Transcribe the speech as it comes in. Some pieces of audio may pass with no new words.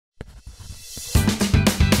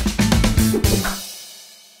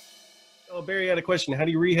Oh, Barry had a question. How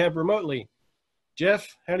do you rehab remotely? Jeff,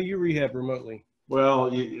 how do you rehab remotely? Well,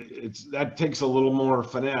 that takes a little more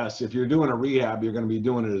finesse. If you're doing a rehab, you're going to be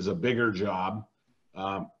doing it as a bigger job.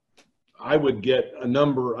 I would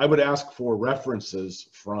ask for references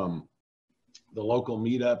from the local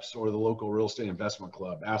meetups or the local real estate investment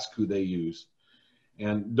club. Ask who they use.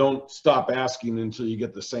 And don't stop asking until you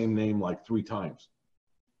get the same name like 3 times,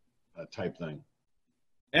 type thing.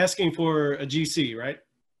 Asking for a GC, right?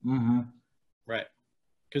 Mm-hmm. Right.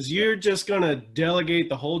 Because you're just going to delegate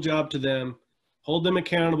the whole job to them, hold them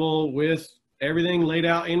accountable with everything laid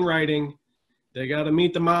out in writing. They got to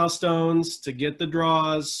meet the milestones to get the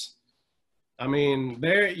draws. I mean,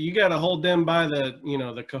 you got to hold them by the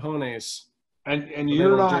cojones. And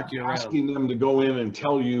you're not asking them to go in and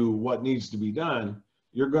tell you what needs to be done.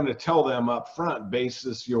 You're going to tell them up front,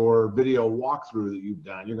 basis your video walkthrough that you've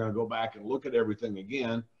done. You're going to go back and look at everything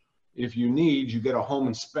again. If you need, you get a home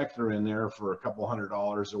inspector in there for a couple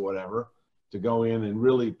 $100 or whatever to go in and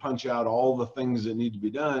really punch out all the things that need to be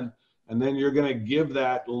done. And then you're going to give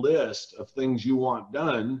that list of things you want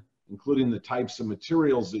done, including the types of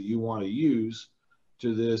materials that you want to use,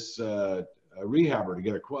 to this rehabber to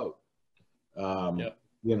get a quote. Yep.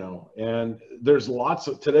 And there's lots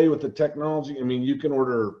of, today with the technology, I mean, you can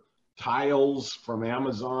order tiles from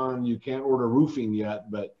Amazon. You can't order roofing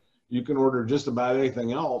yet, but you can order just about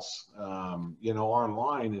anything else,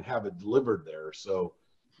 online and have it delivered there. So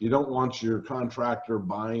you don't want your contractor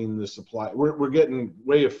buying the supply. We're getting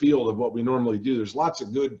way afield of what we normally do. There's lots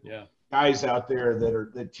of good guys out there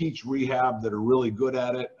that teach rehab that are really good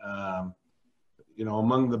at it.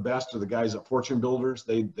 Among the best are the guys at Fortune Builders.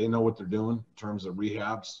 They know what they're doing in terms of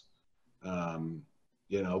rehabs.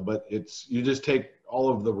 But you just take all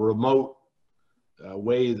of the remote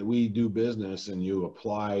way that we do business and you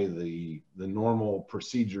apply the normal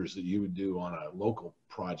procedures that you would do on a local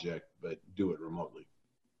project, but do it remotely.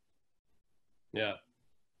 Yeah.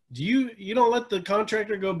 You don't let the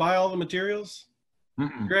contractor go buy all the materials?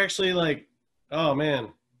 Mm-mm. You're actually like, oh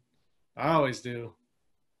man, I always do.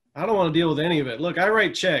 I don't want to deal with any of it. Look, I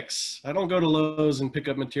write checks. I don't go to Lowe's and pick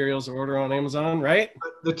up materials or order on Amazon, right?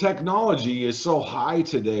 The technology is so high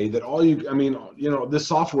today that this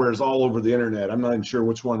software is all over the internet. I'm not even sure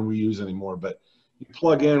which one we use anymore, but you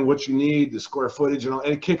plug in what you need, the square footage and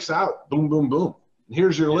it kicks out, boom, boom, boom. And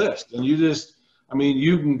here's your list. And you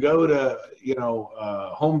can go to,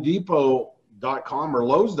 HomeDepot.com or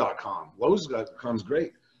Lowe's.com. Lowe's.com's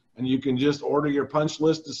great. And you can just order your punch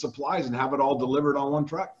list of supplies and have it all delivered on one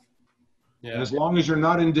truck. Yeah. And as long as you're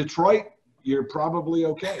not in Detroit, you're probably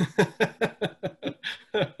okay.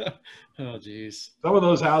 Oh, geez. Some of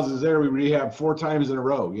those houses there, we rehab 4 times in a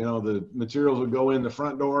row. The materials would go in the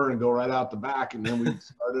front door and go right out the back, and then we'd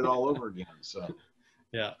start it all over again. So,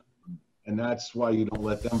 yeah. And that's why you don't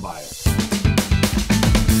let them buy it.